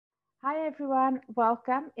Hi everyone,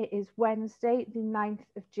 welcome. It is Wednesday, the 9th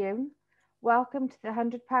of June. Welcome to the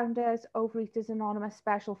 £100 Overeaters Anonymous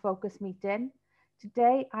special focus meeting.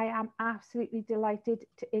 Today I am absolutely delighted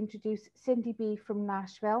to introduce Cindy B from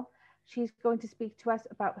Nashville. She's going to speak to us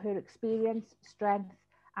about her experience, strength,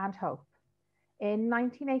 and hope. In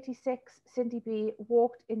 1986, Cindy B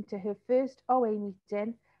walked into her first OA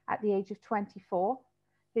meeting at the age of 24.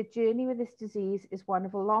 Her journey with this disease is one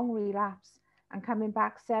of a long relapse and coming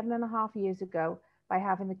back 7.5 years ago by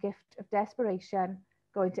having the gift of desperation,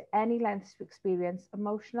 going to any lengths to experience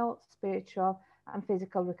emotional, spiritual, and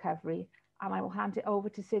physical recovery. And I will hand it over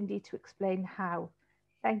to Cindy to explain how.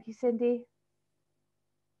 Thank you, Cindy.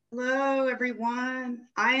 Hello, everyone.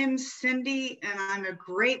 I am Cindy, and I'm a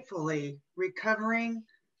gratefully recovering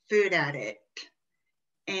food addict.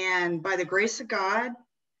 And by the grace of God,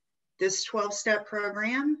 this 12-step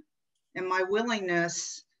program and my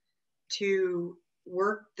willingness to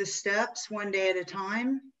work the steps one day at a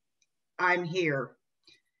time, I'm here.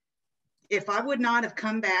 If I would not have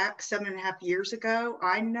come back 7.5 years ago,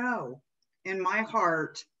 I know in my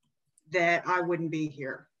heart that I wouldn't be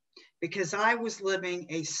here, because I was living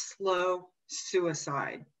a slow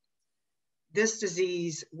suicide. This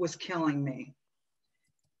disease was killing me.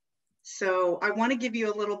 So I want to give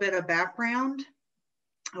you a little bit of background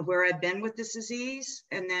of where I've been with this disease,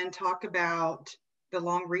 and then talk about the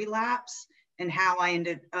long relapse and how I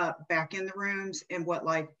ended up back in the rooms and what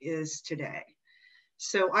life is today.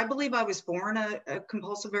 So I believe I was born a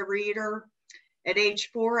compulsive overeater. At age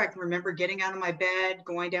 4, I can remember getting out of my bed,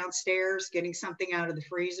 going downstairs, getting something out of the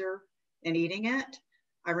freezer and eating it.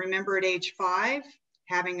 I remember at age 5,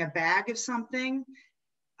 having a bag of something,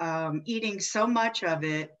 eating so much of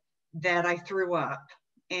it that I threw up.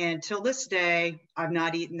 And till this day, I've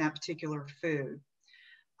not eaten that particular food.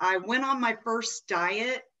 I went on my first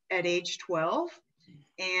diet at age 12,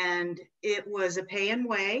 and it was a pay and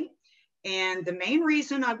weigh. And the main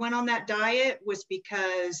reason I went on that diet was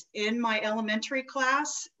because in my elementary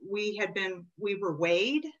class, we were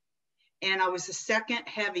weighed, and I was the second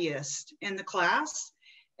heaviest in the class.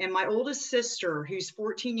 And my oldest sister, who's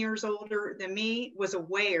 14 years older than me, was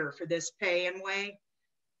aware for this pay and weigh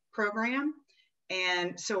program.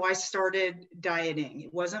 And so I started dieting.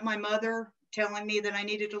 It wasn't my mother telling me that I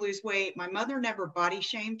needed to lose weight. My mother never body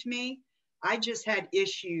shamed me. I just had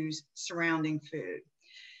issues surrounding food.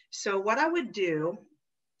 So what I would do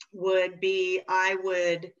would be I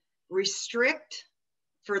would restrict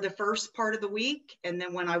for the first part of the week. And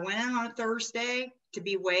then when I went in on a Thursday to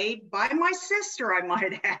be weighed by my sister, I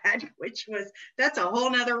might add, that's a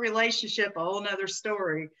whole nother relationship, a whole nother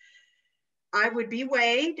story. I would be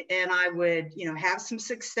weighed, and I would, have some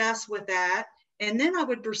success with that. And then I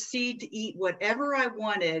would proceed to eat whatever I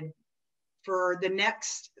wanted for the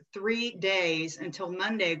next 3 days until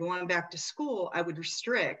Monday, going back to school. I would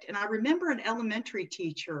restrict. And I remember an elementary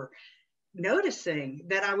teacher noticing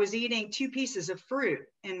that I was eating 2 pieces of fruit,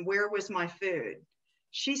 and where was my food?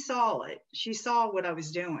 She saw it. She saw what I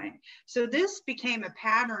was doing. So this became a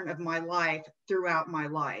pattern of my life throughout my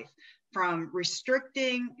life, from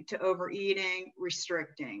restricting to overeating,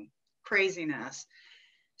 restricting, craziness.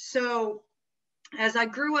 So as I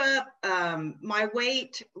grew up, my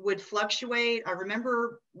weight would fluctuate. I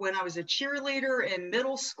remember when I was a cheerleader in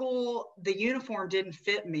middle school, the uniform didn't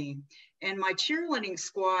fit me. And my cheerleading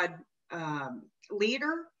squad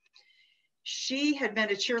leader, she had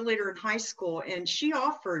been a cheerleader in high school, and she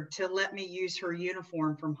offered to let me use her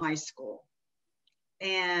uniform from high school.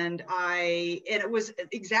 And it was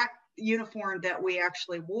exact uniform that we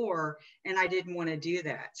actually wore, and I didn't want to do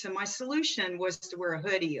that. So my solution was to wear a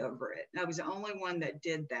hoodie over it. I was the only one that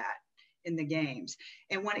did that in the games.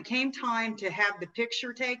 And when it came time to have the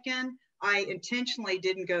picture taken, I intentionally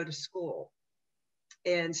didn't go to school.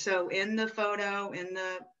 And so in the photo, in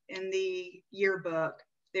the yearbook,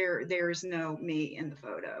 there's no me in the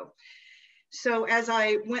photo. So as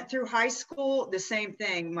I went through high school, the same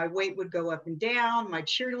thing. My weight would go up and down. My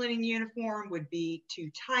cheerleading uniform would be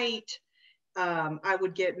too tight. I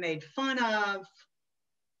would get made fun of.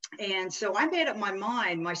 And so I made up my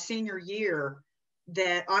mind my senior year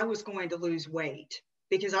that I was going to lose weight,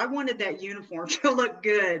 because I wanted that uniform to look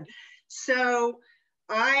good. So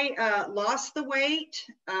I lost the weight,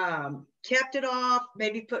 kept it off,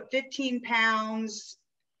 maybe put 15 pounds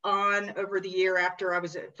on over the year after I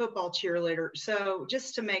was a football cheerleader. So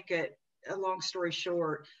just to make it a long story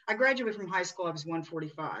short, I graduated from high school, I was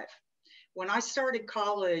 145. When I started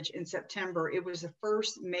college in September, it was the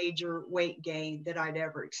first major weight gain that I'd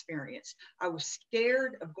ever experienced. I was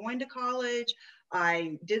scared of going to college.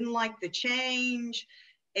 I didn't like the change.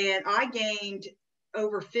 And I gained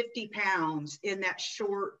over 50 pounds in that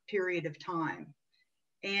short period of time.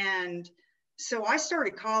 And so I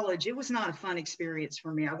started college. It was not a fun experience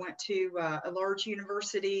for me. I went to a large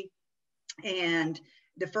university, and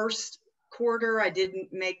the first quarter, I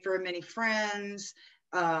didn't make very many friends.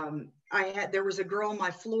 There was a girl on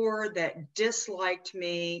my floor that disliked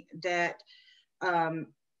me, that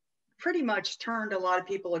pretty much turned a lot of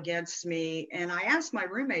people against me. And I asked my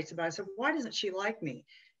roommates about it. I said, why doesn't she like me?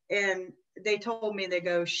 And they told me, they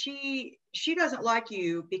go, she doesn't like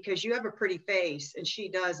you because you have a pretty face and she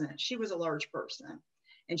doesn't. She was a large person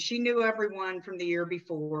and she knew everyone from the year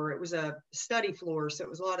before. It was a study floor, so it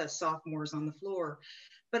was a lot of sophomores on the floor.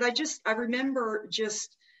 But I remember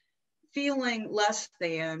just feeling less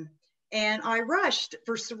than, and I rushed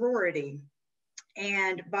for sorority.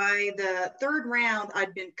 And by the third round,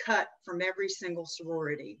 I'd been cut from every single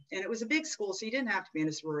sorority. And it was a big school, so you didn't have to be in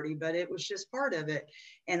a sorority, but it was just part of it.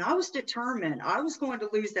 And I was determined. I was going to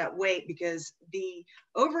lose that weight because the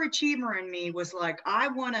overachiever in me was like, I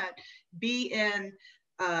want to be in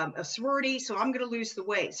a sorority, so I'm going to lose the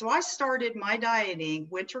weight. So I started my dieting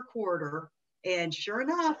winter quarter. And sure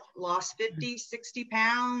enough, lost 50, 60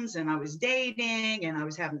 pounds. And I was dating and I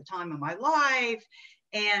was having the time of my life.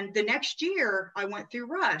 And the next year I went through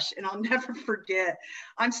Rush, and I'll never forget.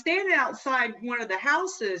 I'm standing outside one of the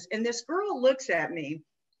houses and this girl looks at me.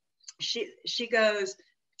 She goes,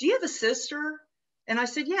 do you have a sister? And I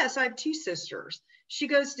said, yes, I have two sisters. She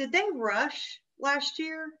goes, did they rush last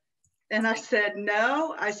year? And I said,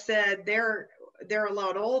 no. I said, they're a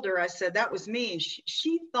lot older. I said, that was me.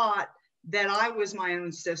 She thought that I was my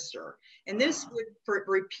own sister. And this would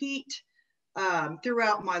repeat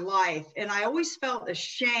throughout my life. And I always felt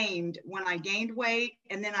ashamed when I gained weight.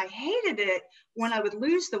 And then I hated it when I would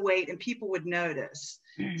lose the weight and people would notice.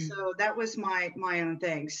 So that was my own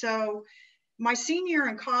thing. So my senior year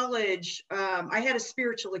in college, I had a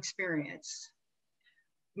spiritual experience.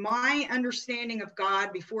 My understanding of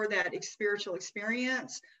God before that spiritual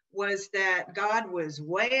experience was that God was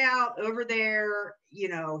way out over there. You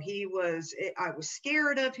know, I was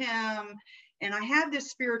scared of him. And I had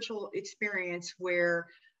this spiritual experience where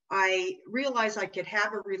I realized I could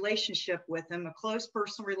have a relationship with him, a close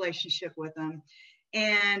personal relationship with him.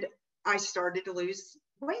 And I started to lose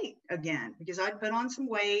weight again because I'd put on some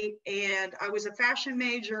weight, and I was a fashion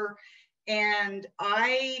major, and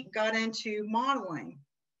I got into modeling,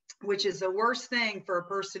 which is the worst thing for a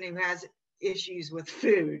person who has issues with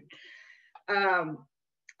food. I'll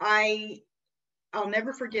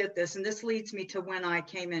never forget this. And this leads me to when I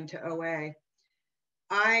came into OA.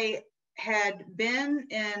 I had been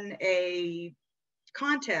in a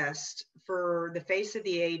contest for the Face of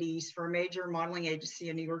the 80s for a major modeling agency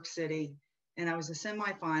in New York City. And I was a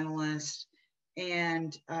semi-finalist.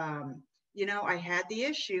 And, you know, I had the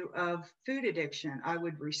issue of food addiction. I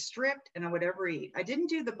would restrict and I would overeat. I didn't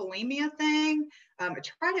do the bulimia thing. I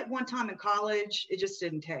tried it one time in college. It just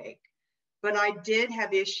didn't take. But I did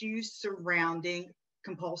have issues surrounding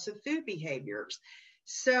compulsive food behaviors.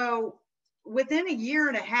 So within a year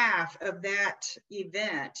and a half of that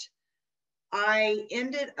event, I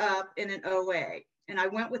ended up in an OA, and I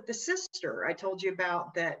went with the sister I told you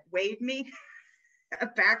about that weighed me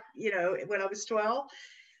back, you know, when I was 12.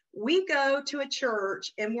 We go to a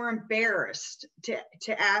church and we're embarrassed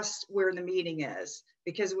to ask where the meeting is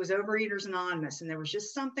because it was Overeaters Anonymous, and there was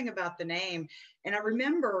just something about the name. And I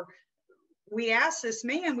remember we asked this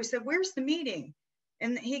man, we said, where's the meeting?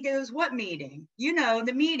 And he goes, what meeting? You know,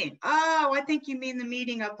 the meeting. Oh, I think you mean the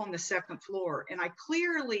meeting up on the second floor. And I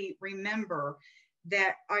clearly remember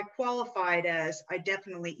that I qualified as I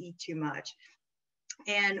definitely eat too much.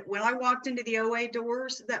 And when I walked into the OA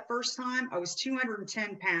doors that first time, I was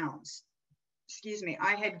 210 pounds. Excuse me,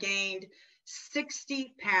 I had gained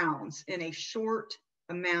 60 pounds in a short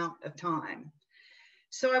amount of time.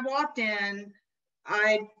 So I walked in,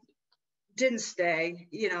 I didn't stay.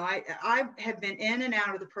 You know, I have been in and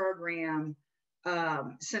out of the program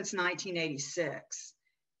since 1986.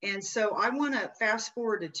 And so I want to fast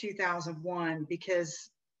forward to 2001 because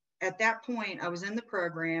at that point I was in the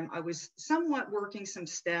program. I was somewhat working some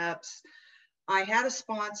steps. I had a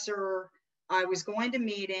sponsor. I was going to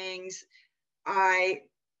meetings. I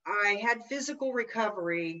had physical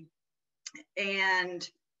recovery, and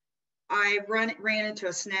I ran into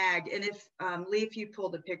a snag. And if Lee, if you pull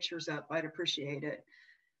the pictures up, I'd appreciate it.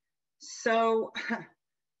 So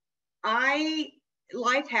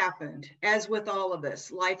life happened, as with all of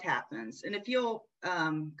us, life happens. And if you'll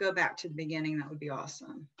go back to the beginning, that would be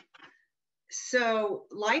awesome. So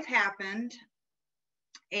life happened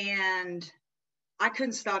and I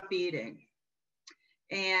couldn't stop eating.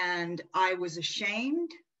 And I was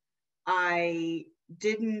ashamed. I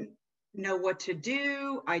didn't know what to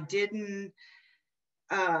do. I couldn't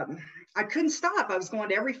stop. I was going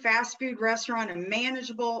to every fast food restaurant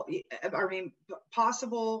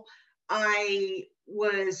possible. I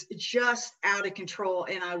was just out of control,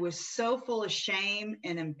 and I was so full of shame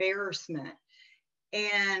and embarrassment.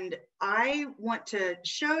 And I want to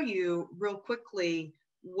show you real quickly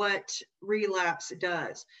what relapse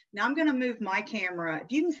does. Now I'm going to move my camera.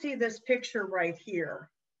 If you can see this picture right here,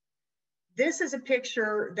 this is a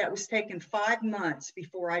picture that was taken 5 months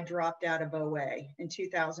before I dropped out of OA in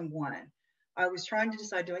 2001. I was trying to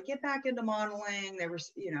decide, do I get back into modeling? There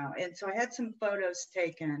was, and so I had some photos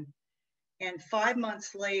taken, and 5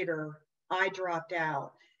 months later, I dropped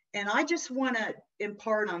out. And I just want to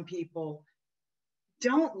impart on people,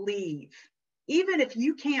 don't leave. Even if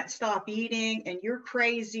you can't stop eating and you're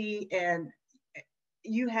crazy and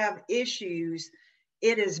you have issues,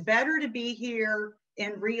 it is better to be here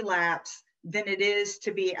in relapse than it is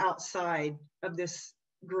to be outside of this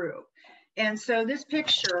group. And so this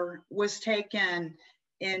picture was taken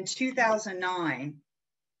in 2009,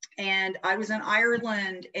 and I was in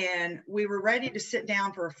Ireland, and we were ready to sit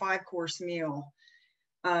down for a 5-course meal.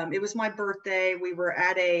 It was my birthday. We were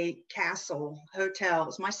at a Castle hotel. It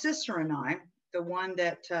was my sister and I, the one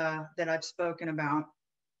that I've spoken about.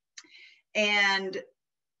 And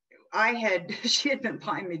she had been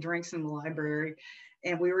buying me drinks in the library,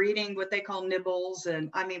 and we were eating what they call nibbles. And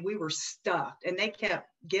I mean, we were stuffed, and they kept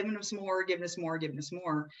giving us more, giving us more, giving us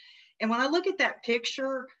more. And when I look at that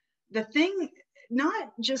picture, the thing,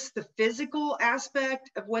 not just the physical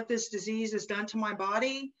aspect of what this disease has done to my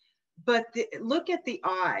body, but look at the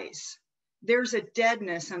eyes. There's a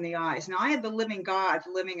deadness in the eyes. Now, I had the living God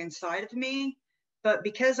living inside of me, but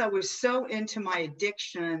because I was so into my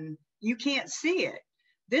addiction, you can't see it.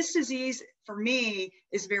 This disease for me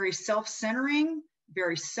is very self-centering,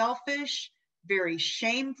 very selfish, very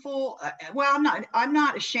shameful. Well, I'm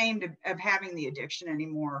not ashamed of having the addiction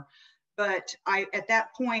anymore, but at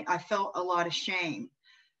that point, I felt a lot of shame.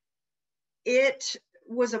 It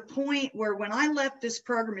was a point where when I left this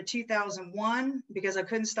program in 2001, because I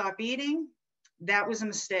couldn't stop eating, that was a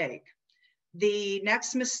mistake. The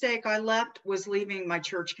next mistake I left was leaving my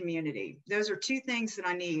church community. Those are two things that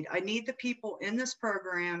I need. I need the people in this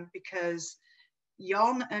program because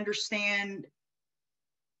y'all understand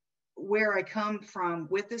where I come from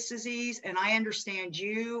with this disease, and I understand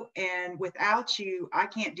you, and without you, I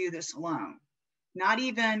can't do this alone, not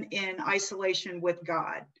even in isolation with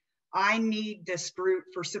God. I need this group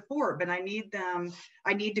for support, but I need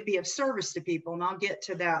to be of service to people, and I'll get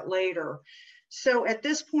to that later. So at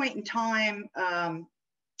this point in time,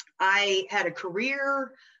 I had a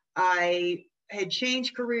career. I had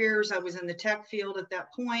changed careers. I was in the tech field at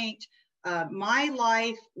that point. My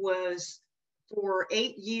life was, for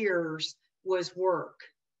 8 years, was work.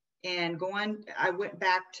 And I went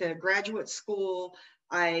back to graduate school.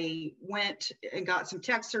 I went and got some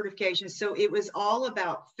tech certifications. So it was all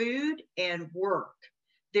about food and work.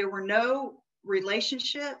 There were no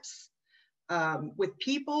relationships with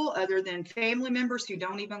people other than family members who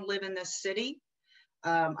don't even live in this city.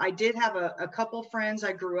 I did have a couple friends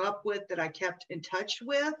I grew up with that I kept in touch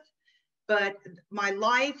with, but my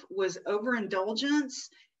life was overindulgence.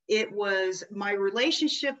 My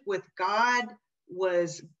relationship with God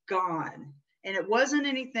was gone. And it wasn't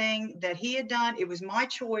anything that he had done. It was my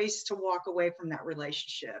choice to walk away from that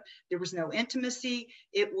relationship. There was no intimacy.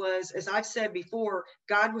 It was, as I've said before,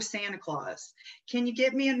 God was Santa Claus. Can you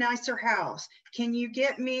get me a nicer house? Can you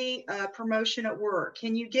get me a promotion at work?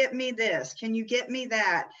 Can you get me this? Can you get me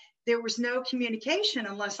that? There was no communication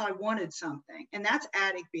unless I wanted something. And that's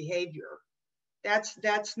addict behavior. That's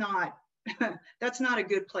not a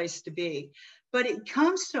good place to be. But it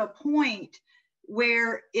comes to a point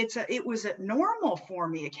where it was normal for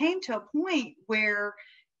me. It came to a point where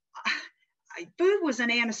food was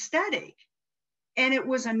an anesthetic, and it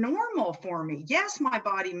was a normal for me. Yes, my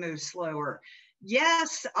body moved slower.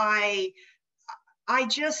 Yes, I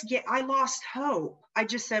lost hope. I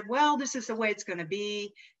just said, well, this is the way it's going to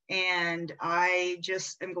be, and I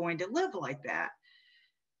just am going to live like that.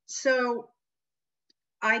 So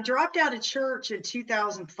I dropped out of church in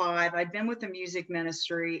 2005. I'd been with the music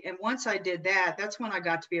ministry. And once I did that, that's when I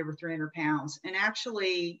got to be over 300 pounds. And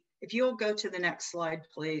actually, if you'll go to the next slide,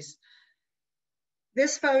 please.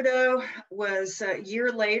 This photo was a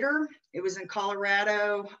year later. It was in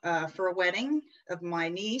Colorado for a wedding of my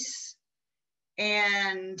niece.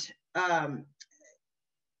 And when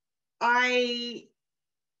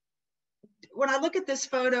I look at this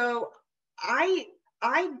photo, I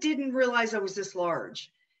didn't realize I was this large.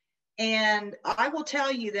 And I will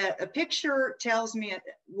tell you that a picture tells me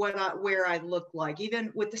where I look like.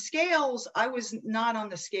 Even with the scales, I was not on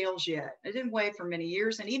the scales yet. I didn't weigh for many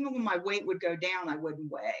years. And even when my weight would go down, I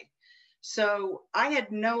wouldn't weigh. So I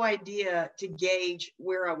had no idea to gauge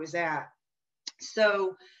where I was at.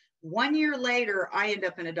 So 1 year later, I end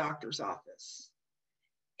up in a doctor's office.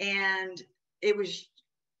 And it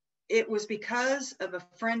was because of a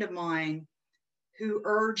friend of mine who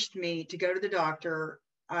urged me to go to the doctor.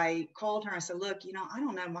 I called her and I said, look, I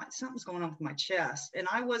don't know, something's going on with my chest. And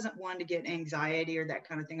I wasn't one to get anxiety or that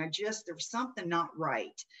kind of thing. There was something not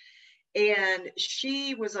right. And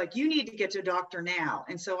she was like, you need to get to a doctor now.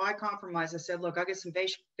 And so I compromised. I said, look, I'll get some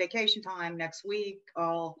vacation time next week.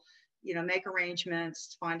 I'll, make arrangements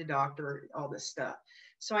to find a doctor, all this stuff.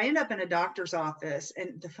 So I end up in a doctor's office.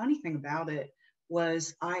 And the funny thing about it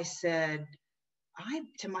was I said,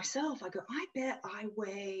 to myself, I go, I bet I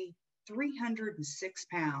weigh 306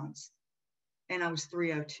 pounds, and I was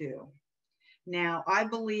 302. Now, I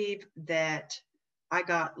believe that I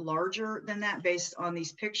got larger than that based on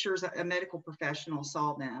these pictures. A medical professional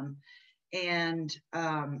saw them. And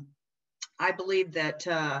I believe that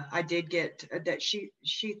I did get that. She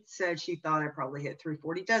said she thought I probably hit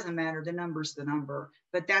 340. Doesn't matter. The number's the number,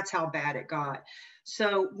 but that's how bad it got.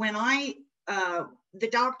 So when the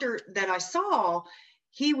doctor that I saw,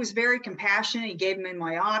 he was very compassionate. He gave me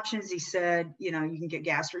my options. He said, you can get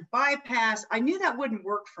gastric bypass. I knew that wouldn't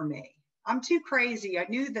work for me. I'm too crazy. I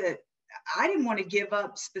knew that I didn't want to give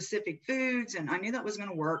up specific foods, and I knew that was going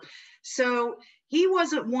to work. So he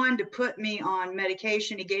wasn't one to put me on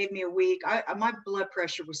medication. He gave me a week. My blood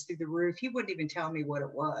pressure was through the roof. He wouldn't even tell me what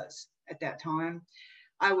it was at that time.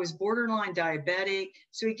 I was borderline diabetic.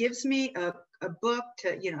 So he gives me a book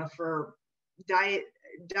to, for diet,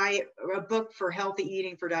 a book for healthy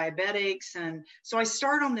eating for diabetics. And so I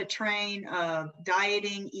start on the train of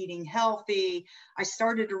dieting, eating healthy. I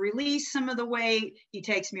started to release some of the weight. He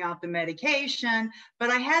takes me off the medication, but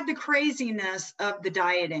I had the craziness of the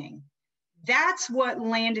dieting. That's what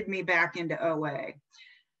landed me back into OA.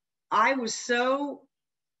 I was so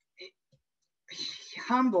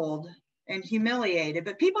humbled and humiliated,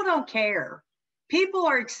 but people don't care. People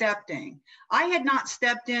are accepting. I hadn't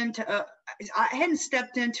stepped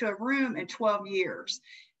into a room in 12 years.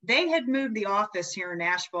 They had moved the office here in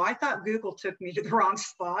Nashville. I thought Google took me to the wrong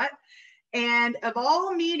spot. And of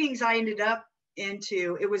all meetings I ended up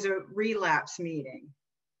into, it was a relapse meeting.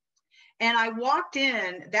 And I walked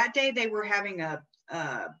in that day. They were having a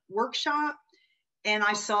workshop, and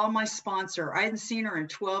I saw my sponsor. I hadn't seen her in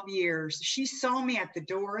 12 years. She saw me at the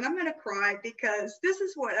door, and I'm going to cry because this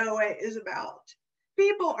is what OA is about.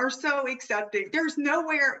 People are so accepting. There's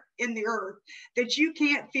nowhere in the earth that you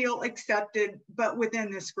can't feel accepted but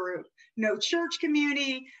within this group. No church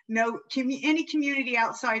community, any community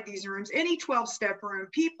outside these rooms, any 12-step room.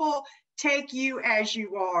 People take you as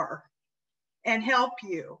you are and help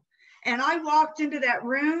you. And I walked into that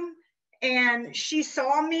room, and she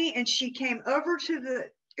saw me, and she came over to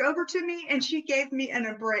me, and she gave me an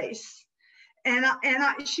embrace. And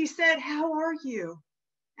she said, "How are you?"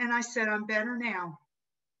 And I said, "I'm better now."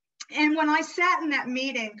 And when I sat in that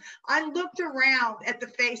meeting, I looked around at the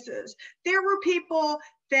faces. There were people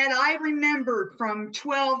that I remembered from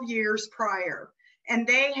 12 years prior, and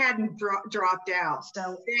they hadn't dropped out.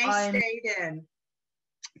 So they stayed in.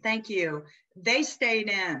 Thank you. They stayed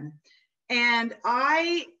in. And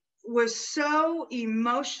I was so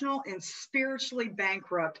emotional and spiritually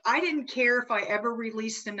bankrupt. I didn't care if I ever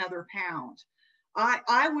released another pound.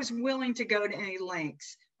 I was willing to go to any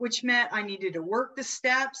lengths, which meant I needed to work the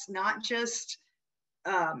steps, not just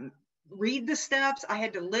read the steps. I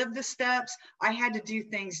had to live the steps. I had to do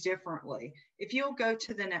things differently. If you'll go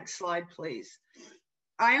to the next slide, please.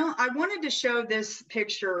 I wanted to show this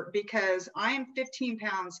picture because I am 15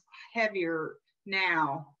 pounds heavier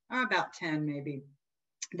now, about 10 maybe,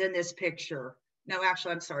 than this picture. No,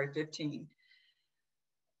 actually, I'm sorry, 15.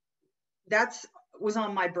 That was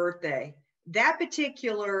on my birthday. That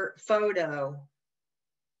particular photo,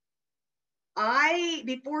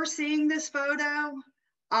 before seeing this photo,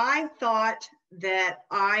 I thought that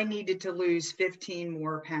I needed to lose 15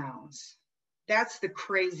 more pounds. That's the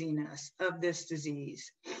craziness of this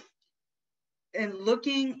disease. And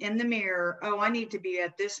looking in the mirror, oh, I need to be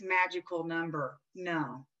at this magical number.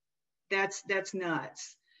 No, that's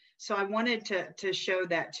nuts. So I wanted to show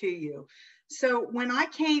that to you. So when I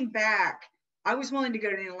came back, I was willing to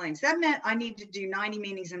go to any lengths. That meant I need to do 90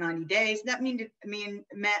 meetings in 90 days. That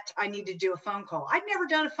meant I need to do a phone call. I'd never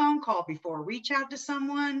done a phone call before. Reach out to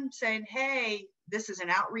someone saying, hey, this is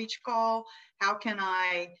an outreach call. How can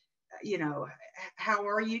I, how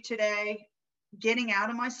are you today? getting out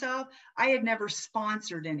of myself, I had never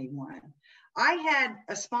sponsored anyone. I had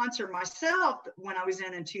a sponsor myself when I was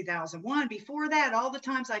in 2001. Before that, all the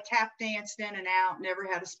times I tap danced in and out, never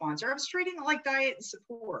had a sponsor. I was treating it like diet and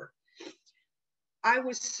support. I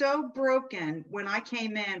was so broken when I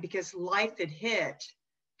came in because life had hit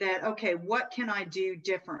that, okay, what can I do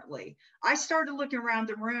differently? I started looking around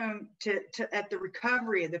the room at the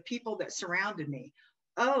recovery of the people that surrounded me.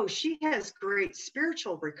 Oh, she has great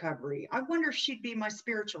spiritual recovery. I wonder if she'd be my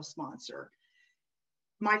spiritual sponsor.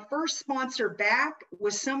 My first sponsor back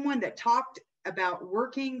was someone that talked about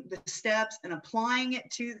working the steps and applying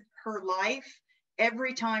it to her life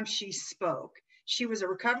every time she spoke. She was a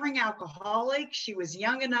recovering alcoholic. She was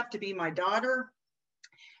young enough to be my daughter.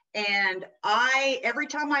 And every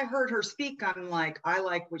time I heard her speak, I'm like, I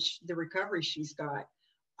like the recovery she's got.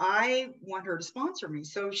 I want her to sponsor me.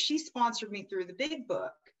 So she sponsored me through the Big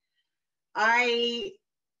Book. I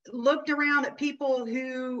looked around at people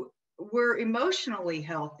who were emotionally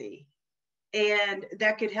healthy and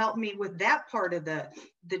that could help me with that part of the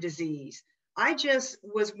disease. I just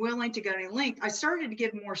was willing to go to length. I started to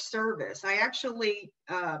give more service. I actually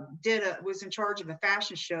was in charge of a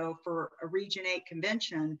fashion show for a Region 8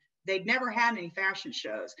 convention. They'd never had any fashion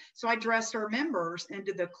shows. So I dressed our members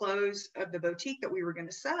into the clothes of the boutique that we were going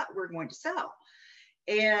to sell.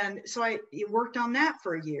 And so I worked on that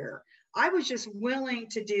for a year. I was just willing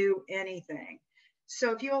to do anything.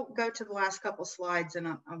 So if you'll go to the last couple slides, and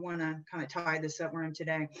I want to kind of tie this up where I'm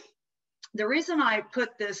today. The reason I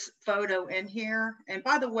put this photo in here, and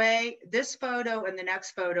by the way, this photo and the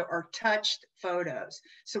next photo are touched photos.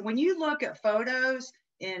 So when you look at photos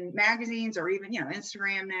in magazines or even,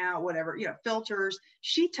 Instagram now, whatever, filters,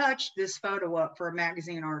 she touched this photo up for a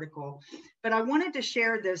magazine article. But I wanted to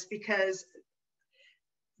share this because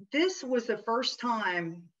this was the first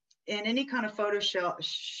time in any kind of photo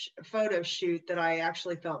shoot that I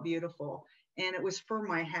actually felt beautiful. And it was for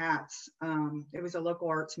my hats. It was a local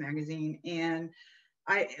arts magazine. And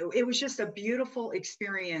it was just a beautiful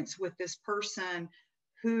experience with this person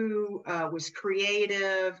who was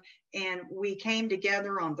creative, and we came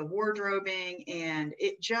together on the wardrobing, and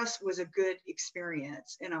it just was a good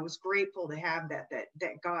experience. And I was grateful to have that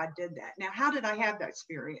God did that. Now, how did I have that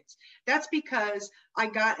experience? That's because I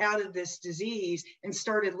got out of this disease and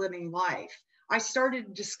started living life. I started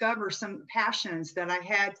to discover some passions that I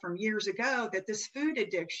had from years ago that this food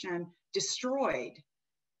addiction destroyed.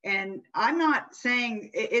 And I'm not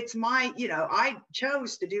saying it's my, I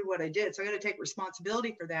chose to do what I did. So I got to take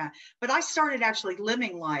responsibility for that. But I started actually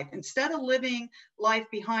living life. Instead of living life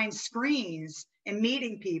behind screens and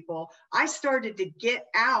meeting people, I started to get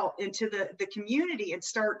out into the community and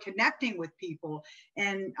start connecting with people.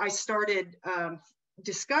 And I started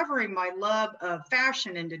discovering my love of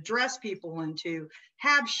fashion and to dress people and to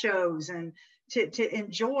have shows and to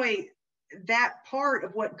enjoy that part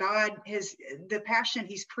of what God has, the passion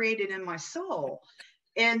he's created in my soul.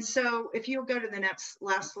 And so if you'll go to the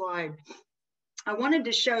last slide, I wanted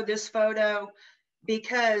to show this photo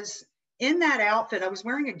because in that outfit, I was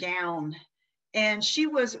wearing a gown and she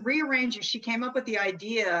was rearranging. She came up with the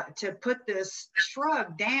idea to put this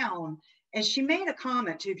shrug down, and she made a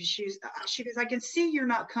comment to me. She goes, I can see you're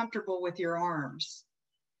not comfortable with your arms.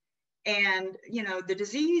 And, the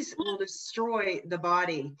disease will destroy the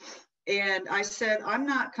body. And I said, I'm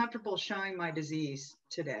not comfortable showing my disease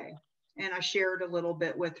today. And I shared a little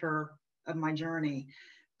bit with her of my journey.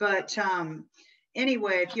 But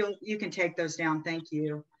anyway, if you can take those down, thank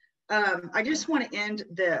you. I just want to end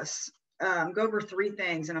this, go over 3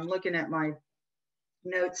 things, and I'm looking at my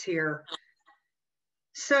notes here.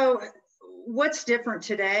 So what's different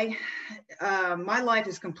today? My life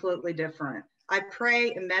is completely different. I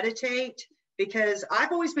pray and meditate, because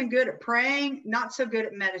I've always been good at praying, not so good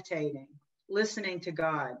at meditating, listening to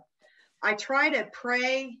God. I try to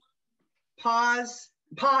pray, pause,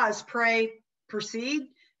 pray, proceed,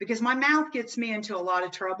 because my mouth gets me into a lot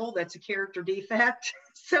of trouble. That's a character defect.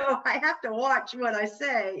 So I have to watch what I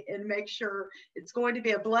say and make sure it's going to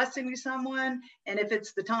be a blessing to someone. And if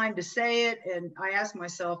it's the time to say it, and I ask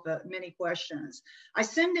myself many questions. I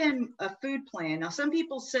send in a food plan. Now, some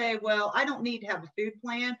people say, well, I don't need to have a food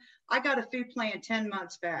plan. I got a food plan 10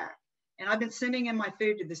 months back, and I've been sending in my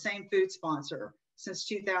food to the same food sponsor since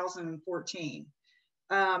 2014.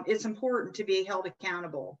 It's important to be held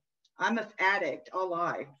accountable. I'm an addict all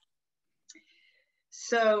life.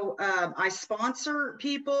 So I sponsor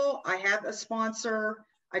people. I have a sponsor.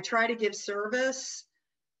 I try to give service.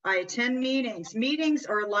 I attend meetings. Meetings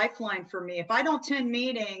are a lifeline for me. If I don't attend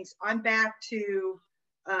meetings, I'm back to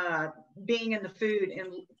being in the food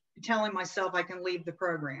and telling myself I can leave the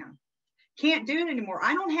program. can't do it anymore.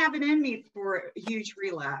 I don't have it in me for a huge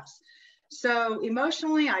relapse. So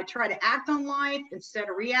emotionally, I try to act on life instead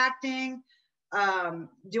of reacting.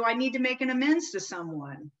 Do I need to make an amends to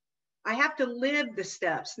someone? I have to live the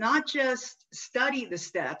steps, not just study the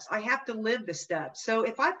steps. I have to live the steps. So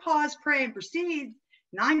if I pause, pray, and proceed,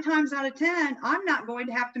 9 times out of 10, I'm not going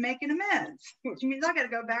to have to make an amends, which means I got to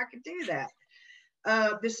go back and do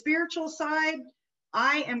that. The spiritual side,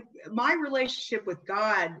 my relationship with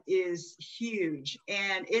God is huge,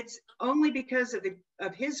 and it's only because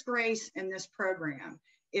of his grace in this program.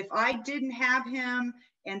 If I didn't have him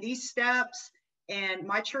and these steps and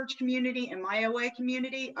my church community and my OA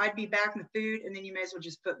community, I'd be back in the food, and then you may as well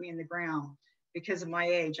just put me in the ground because of my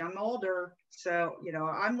age. I'm older, so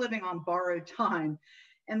I'm living on borrowed time.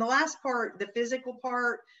 And the last part, the physical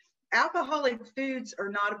part, alcoholic foods are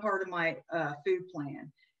not a part of my food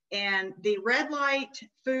plan. And the red light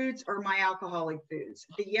foods are my alcoholic foods.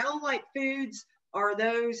 The yellow light foods are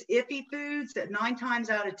those iffy foods that 9 times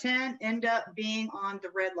out of 10 end up being on the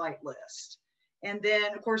red light list. And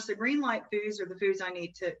then, of course, the green light foods are the foods I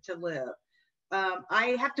need to live.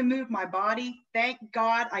 I have to move my body. Thank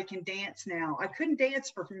God I can dance now. I couldn't dance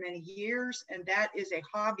for many years, and that is a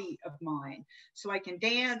hobby of mine. So I can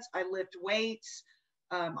dance, I lift weights,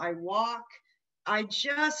 I walk. I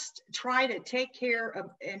just try to take care of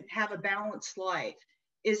and have a balanced life.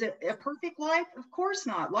 Is it a perfect life? Of course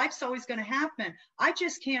not. Life's always going to happen. I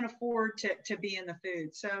just can't afford to be in the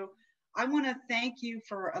food. So I want to thank you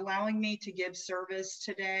for allowing me to give service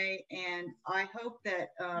today. And I hope that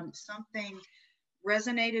something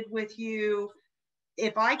resonated with you.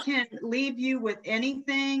 If I can leave you with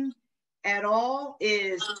anything at all,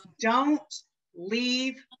 is don't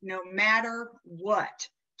leave no matter what.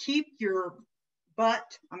 Keep your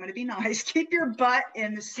butt, I'm going to be nice, keep your butt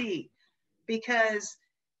in the seat, because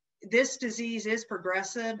this disease is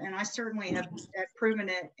progressive, and I certainly have proven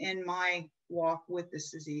it in my walk with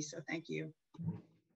this disease. So thank you.